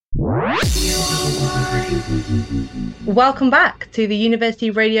Welcome back to the University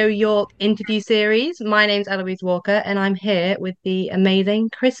Radio York interview series. My name's Eloise Walker, and I'm here with the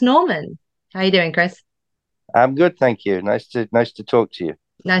amazing Chris Norman. How you doing, Chris? I'm good, thank you. Nice to talk to you.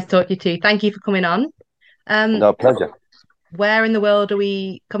 Nice to talk to you too. Thank you for coming on. Um, No pleasure. where in the world are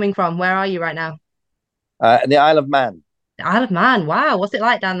we coming from? Where are you right now? The Isle of Man. Isle of Man. Wow, what's it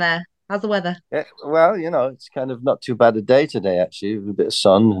like down there? How's the weather? Yeah, well, it's kind of not too bad a day today actually, with a bit of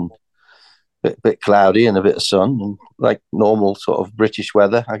sun and bit cloudy and a bit of sun, and like normal sort of British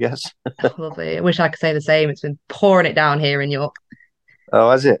weather, I guess. Oh, lovely. I wish I could say the same. It's been pouring it down here in York. Oh,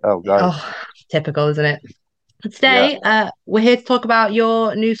 is it? Oh, God. Oh, typical, isn't it? Yeah. Today, we're here to talk about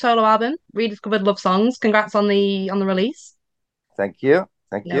your new solo album, Rediscovered Love Songs. Congrats on the release. Thank you.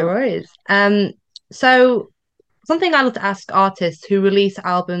 Thank No you. worries. So something I love to ask artists who release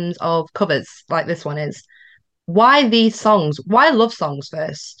albums of covers like this one is, why these songs? Why love songs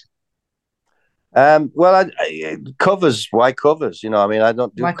first? Well, covers. Why covers? I mean, I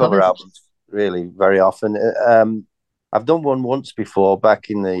don't do Why cover covers? albums really very often. I've done one once before, back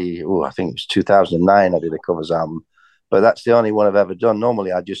in I think it was 2009. I did a covers album, but that's the only one I've ever done.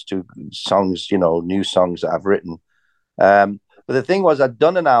 Normally, I just do songs, new songs that I've written. But the thing was, I'd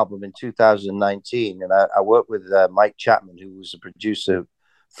done an album in 2019, and I worked with Mike Chapman, who was a producer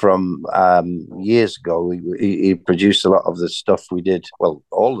from years ago. He produced a lot of the stuff we did. Well,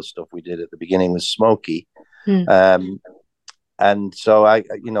 all the stuff we did at the beginning with Smokey. Hmm. And so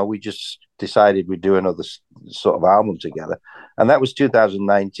we just decided we'd do another sort of album together, and that was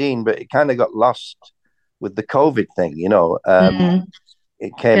 2019. But it kind of got lost with the COVID thing. Mm,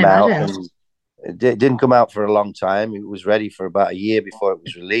 It I can came out imagine. and it didn't come out for a long time. It was ready for about a year before it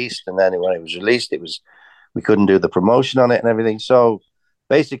was released, and then when it was released, we couldn't do the promotion on it and everything. So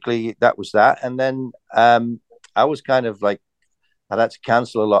basically, that was that. And then I was kind of like, I had to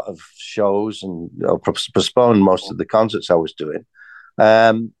cancel a lot of shows and postpone most of the concerts I was doing.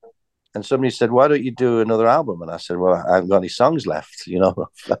 Um, and somebody said, "Why don't you do another album?" And I said, "Well, I haven't got any songs left,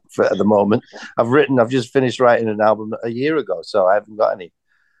 at the moment. I've just finished writing an album a year ago, so I haven't got any."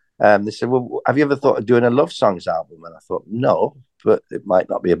 They said, "Well, have you ever thought of doing a love songs album?" And I thought, "No, but it might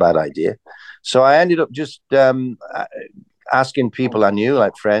not be a bad idea." So I ended up just asking people I knew,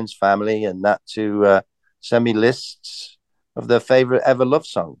 like friends, family, and that, to send me lists of their favorite ever love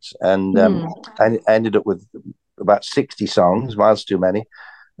songs. And Hmm. I ended up with about 60 songs, miles too many.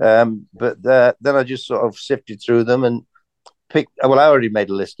 But then I just sort of sifted through them and picked, well, I already made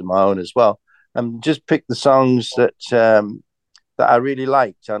a list of my own as well, and just picked the songs that I really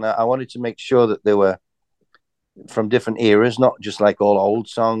liked. And I wanted to make sure that they were from different eras, not just like all old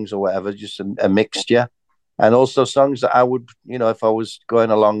songs or whatever, just a mixture. And also songs that I would, if I was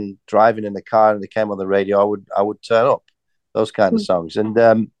going along driving in the car and they came on the radio, I would turn up those kind of songs.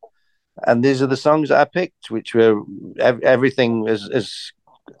 And these are the songs that I picked, which were everything is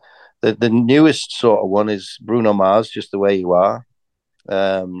the newest sort of one is Bruno Mars, Just the Way You Are.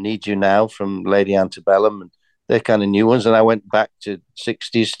 Need You Now from Lady Antebellum, and they're kind of new ones. And I went back to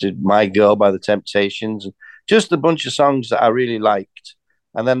 60s to My Girl by the Temptations, and just a bunch of songs that I really liked.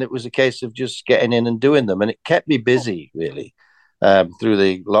 And then it was a case of just getting in and doing them, and it kept me busy really through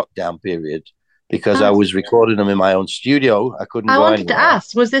the lockdown period, because I Um, was recording them in my own studio. I couldn't I go wanted to anywhere.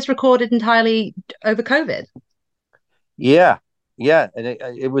 ask, was this recorded entirely over COVID? Yeah, yeah, and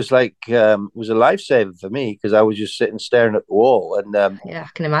it was like it was a lifesaver for me, because I was just sitting staring at the wall, Yeah, I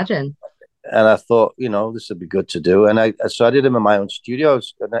can imagine. and I thought, this would be good to do. And so I did them in my own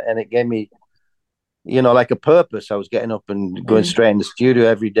studios, and it gave me, like a purpose. I was getting up and going Mm. straight in the studio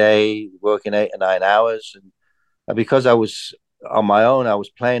every day, working 8 or 9 hours. And because I was on my own, I was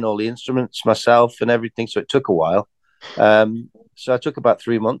playing all the instruments myself and everything. So it took a while. So I took about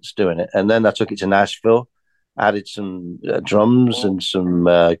 3 months doing it. And then I took it to Nashville, added some drums and some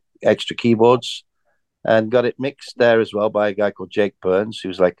extra keyboards, and got it mixed there as well by a guy called Jake Burns,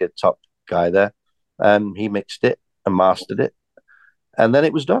 who's like a top guy there. He mixed it and mastered it, and then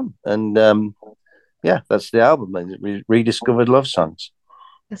it was done. And yeah, that's the album. Rediscovered Love Songs.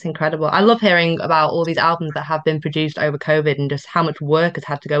 That's incredible. I love hearing about all these albums that have been produced over COVID and just how much work has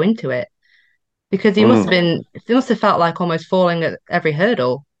had to go into it. Because Mm. you must have felt like almost falling at every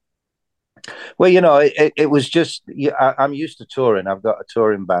hurdle. Well, it was just, yeah, I'm used to touring. I've got a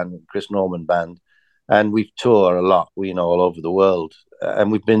touring band, Chris Norman Band, and we tour a lot, all over the world.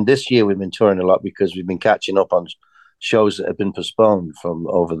 And this year, we've been touring a lot because we've been catching up on shows that have been postponed from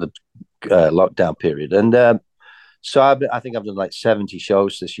over the lockdown period. And so I think I've done like 70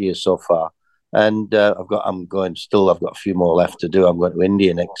 shows this year so far. And I've got a few more left to do. I'm going to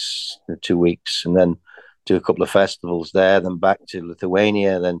India next 2 weeks, and then do a couple of festivals there, then back to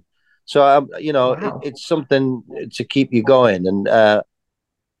Lithuania, then So Wow. it's something to keep you going, and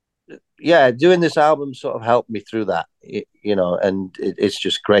yeah, doing this album sort of helped me through that, and it's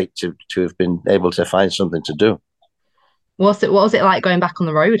just great to have been able to find something to do. What was it like going back on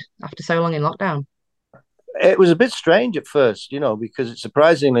the road after so long in lockdown? It was a bit strange at first, because it's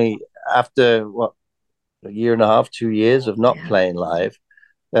surprisingly after what a year and a half, 2 years of not Yeah. playing live,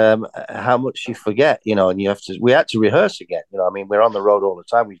 how much you forget, and we had to rehearse again. I mean, we're on the road all the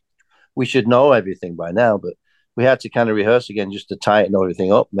time. We should know everything by now, but we had to kind of rehearse again just to tighten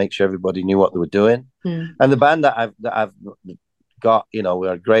everything up, make sure everybody knew what they were doing. Hmm. And the band that I've got,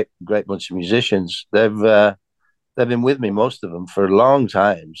 we're a great bunch of musicians. They've been with me, most of them, for a long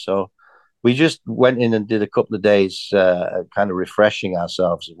time. So we just went in and did a couple of days, kind of refreshing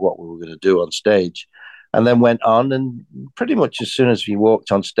ourselves of what we were going to do on stage, and then went on. And pretty much as soon as we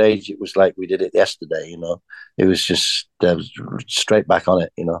walked on stage, it was like we did it yesterday. It was just straight back on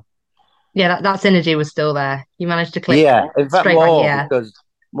it. Yeah, that synergy was still there. You managed to click Yeah, in fact, straight back. Yeah.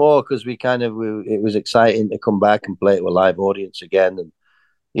 more because it was exciting to come back and play to a live audience again, and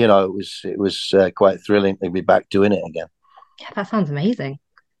it was quite thrilling to be back doing it again. Yeah, that sounds amazing.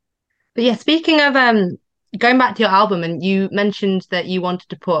 But yeah, speaking of going back to your album, and you mentioned that you wanted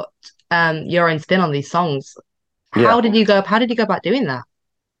to put your own spin on these songs. Yeah. How did you go about doing that?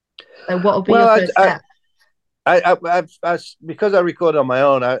 Like what would be your Well, first step? because I recorded on my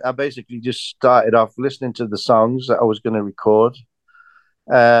own, I basically just started off listening to the songs that I was going to record,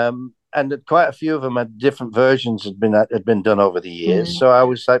 and quite a few of them had different versions had been done over the years. Hmm. So I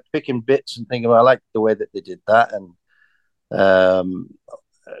was like picking bits and thinking, well, I like the way that they did that, and um,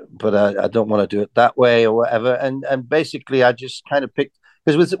 but I don't want to do it that way or whatever. And basically, I just kind of picked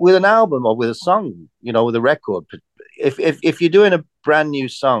because with an album or with a song, with a record, if you're doing a brand new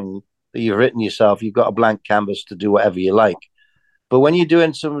song that you've written yourself, you've got a blank canvas to do whatever you like. But when you're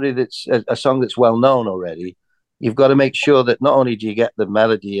doing somebody that's a song that's well known already, you've got to make sure that not only do you get the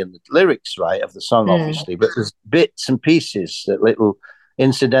melody and the lyrics right of the song, Hmm. obviously, but there's bits and pieces, that little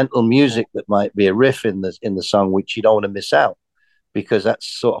incidental music that might be a riff in the song, which you don't want to miss out because that's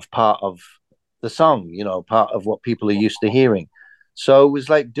sort of part of the song, part of what people are used to hearing. So it was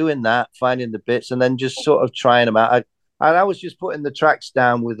like doing that, finding the bits, and then just sort of trying them out. I was just putting the tracks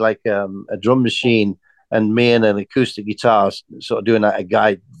down with like a drum machine and me and an acoustic guitar, sort of doing like a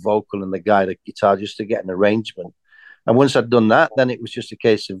guide vocal and the guide guitar just to get an arrangement. And once I'd done that, then it was just a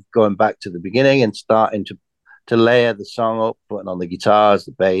case of going back to the beginning and starting to layer the song up, putting on the guitars,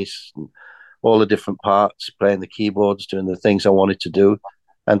 the bass, and all the different parts, playing the keyboards, doing the things I wanted to do,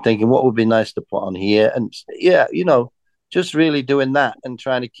 and thinking what would be nice to put on here. And yeah, just really doing that and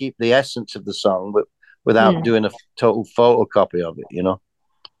trying to keep the essence of the song, but without Hmm. doing a total photocopy of it.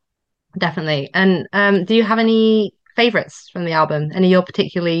 Definitely. And do you have any favorites from the album? Any you're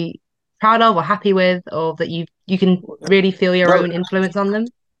particularly proud of or happy with, or that you can really feel your Well, own influence on them?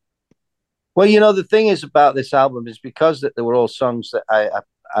 well, the thing is about this album is because that they were all songs that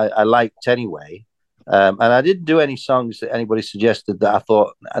I liked anyway, and I didn't do any songs that anybody suggested that I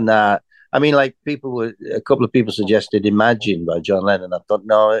thought, nah. I mean, like a couple of people suggested "Imagine" by John Lennon. I thought,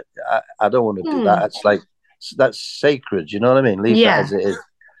 no, I don't want to do that. Hmm. That's sacred. You know what I mean? Leave that Yeah. as it is.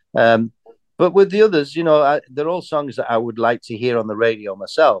 Um, but with the others, they're all songs that I would like to hear on the radio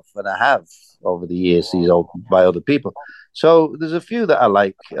myself, and I have over the years. These old by other people. So there's a few that I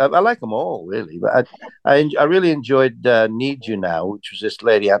like. I like them all really, but I really enjoyed "Need You Now," which was this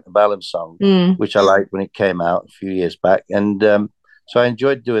Lady Antebellum song, Hmm. which I liked when it came out a few years back, and so I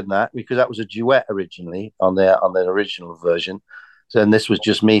enjoyed doing that because that was a duet originally on the original version. So, and this was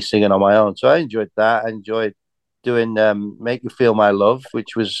just me singing on my own. So I enjoyed that. I enjoyed doing "Make You Feel My Love,"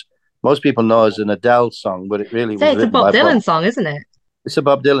 which was most people know as an Adele song, but it really So was it's a written Bob by Bob. Dylan song, isn't it? It's a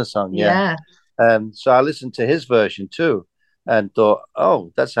Bob Dylan song, yeah. Yeah. So I listened to his version too, and thought,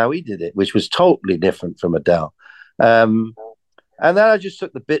 oh, that's how he did it, which was totally different from Adele. Um, and then I just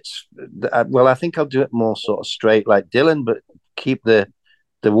took the bits. Well, I think I'll do it more sort of straight like Dylan, but keep the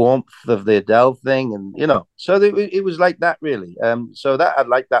warmth of the Adele thing, and so it was like that really. So that I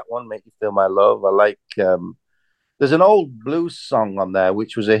like that one, "Make You Feel My Love." I like. There's an old blues song on there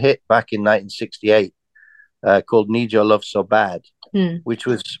which was a hit back in 1968 called "Need Your Love So Bad," Hmm. which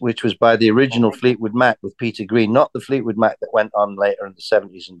was by the original Fleetwood Mac with Peter Green, not the Fleetwood Mac that went on later in the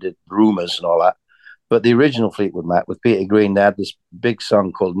 70s and did Rumours and all that, but the original Fleetwood Mac with Peter Green. They had this big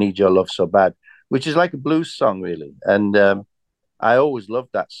song called "Need Your Love So Bad," which is like a blues song really, and I always loved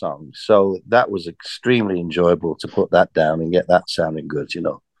that song. So that was extremely enjoyable to put that down and get that sounding good.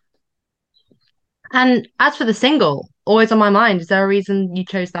 And as for the single, Always on My Mind, is there a reason you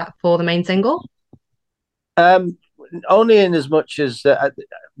chose that for the main single? Um, only in as much as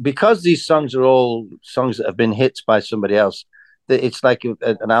because these songs are all songs that have been hits by somebody else. That it's like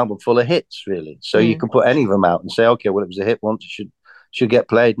an album full of hits, really. So you Mm. can put any of them out and say, okay, well, it was a hit once, it should get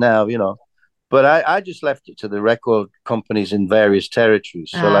played now, you know. But I just left it to the record companies in various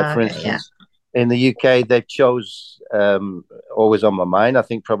territories. So, like Ah, for okay, yeah. instance, in the UK, they chose "Always on My Mind." I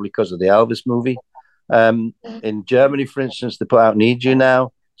think probably because of the Elvis movie. In Germany, for instance, they put out "Need You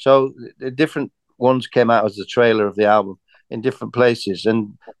Now." So the different ones came out as the trailer of the album in different places.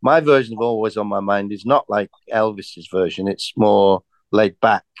 And my version of "Always on My Mind" is not like Elvis's version. It's more laid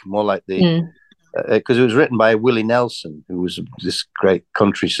back, more like the Mm. because it was written by Willie Nelson, who was this great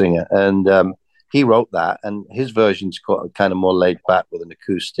country singer, and he wrote that, and his version's kind of more laid back with an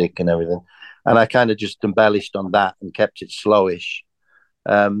acoustic and everything. And I kind of just embellished on that and kept it slowish,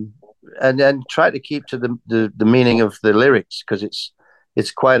 um, and then tried to keep to the meaning of the lyrics because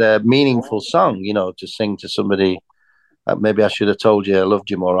it's quite a meaningful song, you know, to sing to somebody. Maybe I should have told you I loved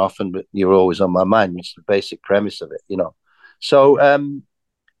you more often, but you're always on my mind, which is the basic premise of it, you know. So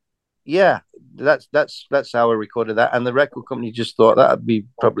yeah, that's how I recorded that, and the record company just thought that'd be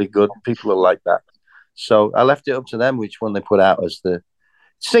probably good. People will like that, so I left it up to them which one they put out as the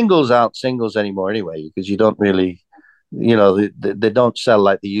singles. Aren't singles anymore anyway because you don't really, you know, they don't sell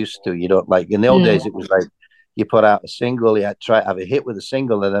like they used to. You don't like in the old Mm. days. It was like you put out a single, you had to try to have a hit with a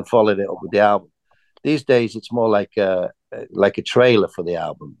single, and then followed it up with the album. These days, it's more like a trailer for the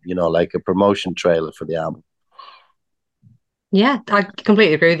album. You know, like a promotion trailer for the album. Yeah, I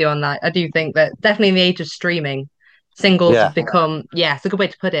completely agree with you on that. I do think that definitely in the age of streaming, singles Yeah, have become, yeah, it's a good way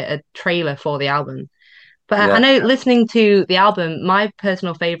to put it, a trailer for the album. But I yeah. know listening to the album, my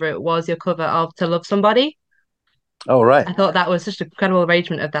personal favorite was your cover of To Love Somebody. All right. I thought that was such an incredible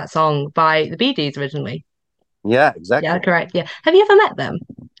arrangement of that song by the Bee Gees originally. Yeah, Yeah, exactly. correct. Yeah. Have you ever met them?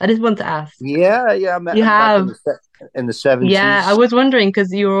 I just want to ask. Yeah, yeah. I met You him back have, in the yeah, I seventies. was wondering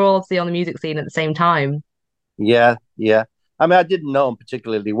because you were all obviously on the music scene at the same time. Yeah, yeah. I mean, I didn't know him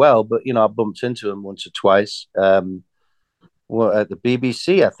particularly well, but you know, I bumped into him once or twice. Well, at the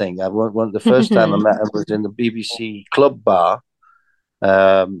BBC, I think. The first time I met him was in the BBC club bar,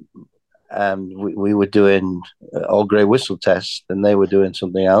 um, and we were doing All Grey Whistle Test, and they were doing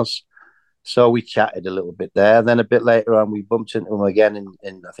something else. So we chatted a little bit there. Then a bit later on, we bumped into him again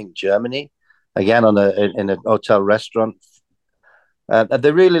in I think Germany, again in a hotel restaurant.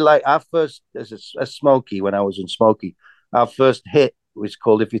 They really like our first as a Smoky when I was in Smoky. Our first hit was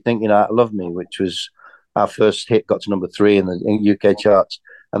called "If You Think You Know How to Love Me," which was our first hit. Got to number 3 in the UK charts,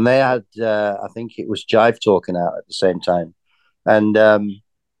 and they had I think it was Jive Talking out at the same time, and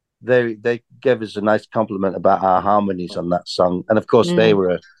they gave us a nice compliment about our harmonies on that song, and of course they Mm.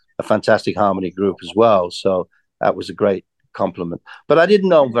 were a fantastic harmony group as well. So that was a great compliment. But I didn't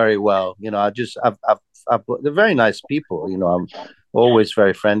know them very well, you know. They're very nice people, you know. I'm always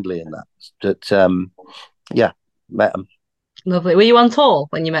very friendly in that. But yeah, met them. Lovely. Were you on tour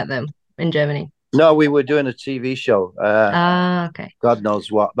when you met them in Germany? No, we were doing a TV show. Ah, okay. God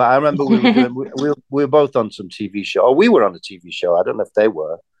knows what, but I remember we were doing. We were both on some TV show, or we were on a TV show. I don't know if they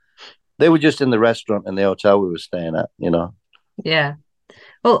were. They were just in the restaurant in the hotel we were staying at. You know. Yeah.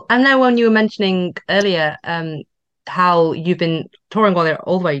 Well, I know when you were mentioning earlier, how you've been touring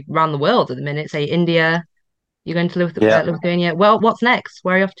all the way around the world at the minute, say India, you're going to Yeah. Lithuania. Well, what's next?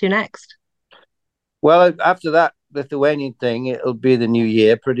 Where are you off to next? Well, after that Lithuanian thing, it'll be the new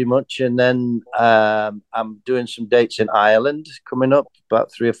year pretty much, and then I'm doing some dates in Ireland coming up.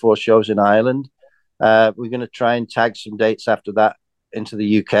 About 3 or 4 shows in Ireland. We're going to try and tag some dates after that into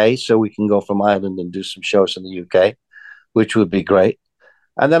the UK, so we can go from Ireland and do some shows in the UK, which would be great.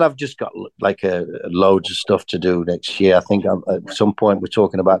 And then I've just got like loads of stuff to do next year. I think at some point we're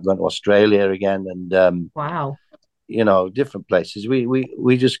talking about going to Australia again, and Wow. you know, different places.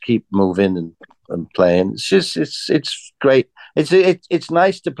 We just keep moving and playing. It's great. It's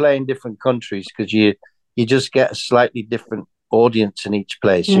nice to play in different countries because you just get a slightly different audience in each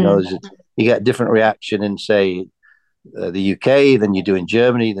place. You know, Mm, you get a different reaction in say the UK than you do in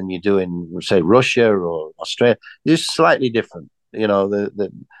Germany, than you do in say Russia or Australia. It's slightly different. You know,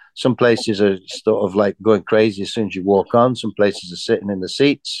 the some places are sort of like going crazy as soon as you walk on. Some places are sitting in the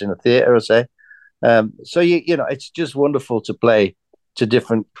seats in a theater, I say. So you know, it's just wonderful to play to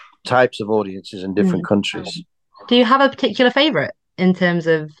different types of audiences in different mm. countries. Do you have a particular favorite in terms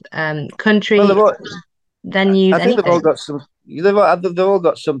of Well, country, venues, I think they've all anything? got some. They've all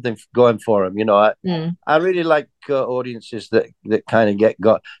got something going for them. You know, Mm, I really like audiences that kind of get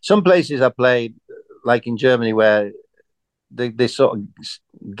got. Some places I played, like in Germany, where they sort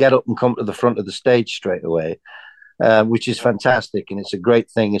of get up and come to the front of the stage straight away, which is fantastic, and it's a great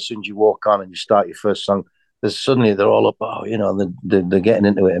thing. As soon as you walk on and you start your first song, there's suddenly they're all up, oh, they're getting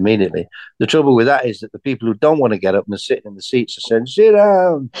into it immediately. The trouble with that is that the people who don't want to get up and are sitting in the seats are saying, sit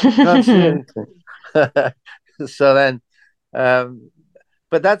down, can't see anything. So then, um,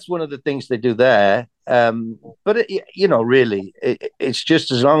 but that's one of the things they do there. But really, it's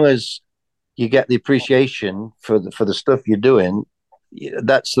just as long as you get the appreciation for the stuff you're doing,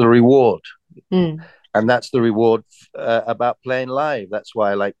 that's the reward, Mm. and that's the reward about playing live. That's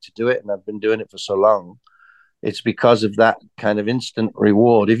why I like to do it, and I've been doing it for so long. It's because of that kind of instant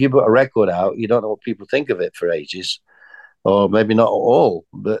reward. If you put a record out, you don't know what people think of it for ages, or maybe not at all.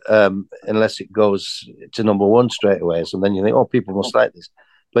 But unless it goes to number one straight away, so then you think, oh, people must like this.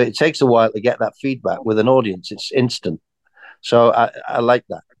 But it takes a while to get that feedback with an audience. It's instant, so I like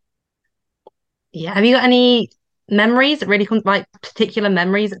that. Yeah. Have you got any memories that really come, like particular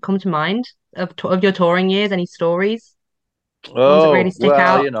memories that come to mind of your touring years? Any stories? Ones that really Oh stick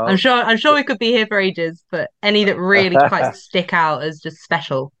well, out? I'm sure we could be here for ages, but any that really quite stick out as just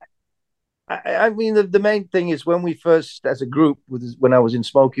special. I mean, the main thing is when we first, as a group, when I was in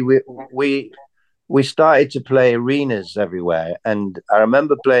Smoky, we started to play arenas everywhere, and I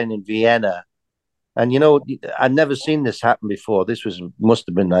remember playing in Vienna. And I'd never seen this happen before. This must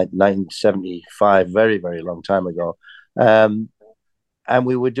have been like 1975, very very long time ago. Um, and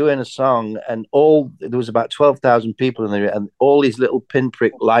we were doing a song, and all there was about 12,000 people in there, and all these little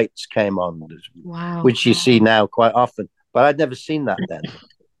pinprick lights came on, Wow. which you see now quite often. But I'd never seen that then,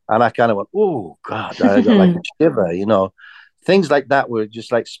 and I kind of went, "Oh God!" I got like a shiver. Things like that were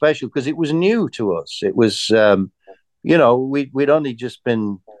just like special because it was new to us. It was, we'd only just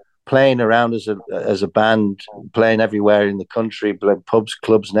been playing around as a band, playing everywhere in the country, playing pubs,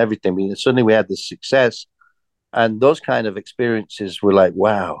 clubs, and everything. I mean, suddenly we had this success, and those kind of experiences were like,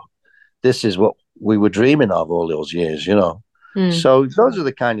 wow, this is what we were dreaming of all those years. Mm. So those are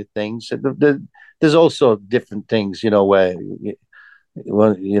the kind of things. There's also different things, where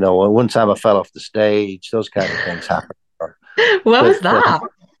one time I fell off the stage. Those kind of things happen. Where But was that?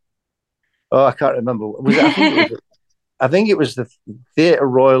 oh, I can't remember. Was it? I think it was the Theatre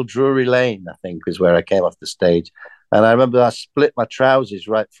Royal Drury Lane. I think was where I came off the stage, and I remember I split my trousers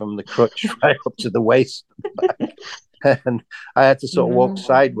right from the crutch right up to the waist, and I had to sort of walk No.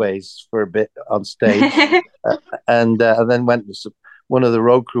 sideways for a bit on stage, and then went to one of the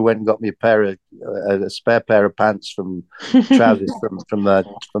road crew went and got me a spare pair of pants from trousers from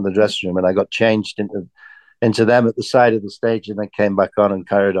the dressing room, and I got changed into them at the side of the stage, and then came back on and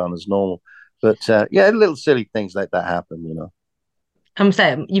carried on as normal. But yeah, little silly things like that happen. I'm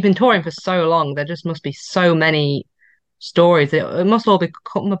saying you've been touring for so long, there just must be so many stories. It must all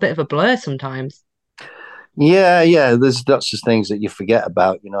become a bit of a blur sometimes. Yeah, yeah. There's lots of things that you forget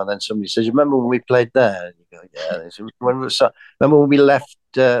about. And then somebody says, "Remember when we played there?" And you go, "Yeah." They say, remember when we left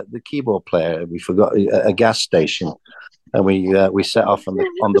the keyboard player? We forgot a gas station, and we set off on the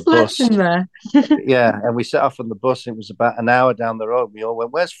Just left bus. him there. Yeah, and we set off on the bus. And it was about an hour down the road. We all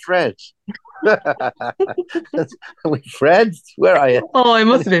went, "Where's Fred?" We Fred, where are you? Oh, he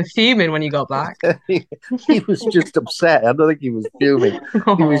must And have been fuming when you got back. he was just upset. I don't think he was fuming.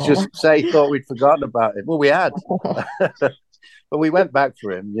 He was just Oh, upset. He thought we'd forgotten about him. Well, we had, but we went back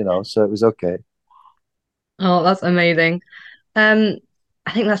for him, so it was okay. oh, that's amazing. Um,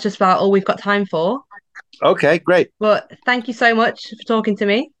 I think that's just about all we've got time for. Okay, great. But thank you so much for talking to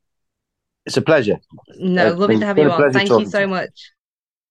me. It's a pleasure. No, It's lovely been, to have been you a on. pleasure Thank you talking to so you. much.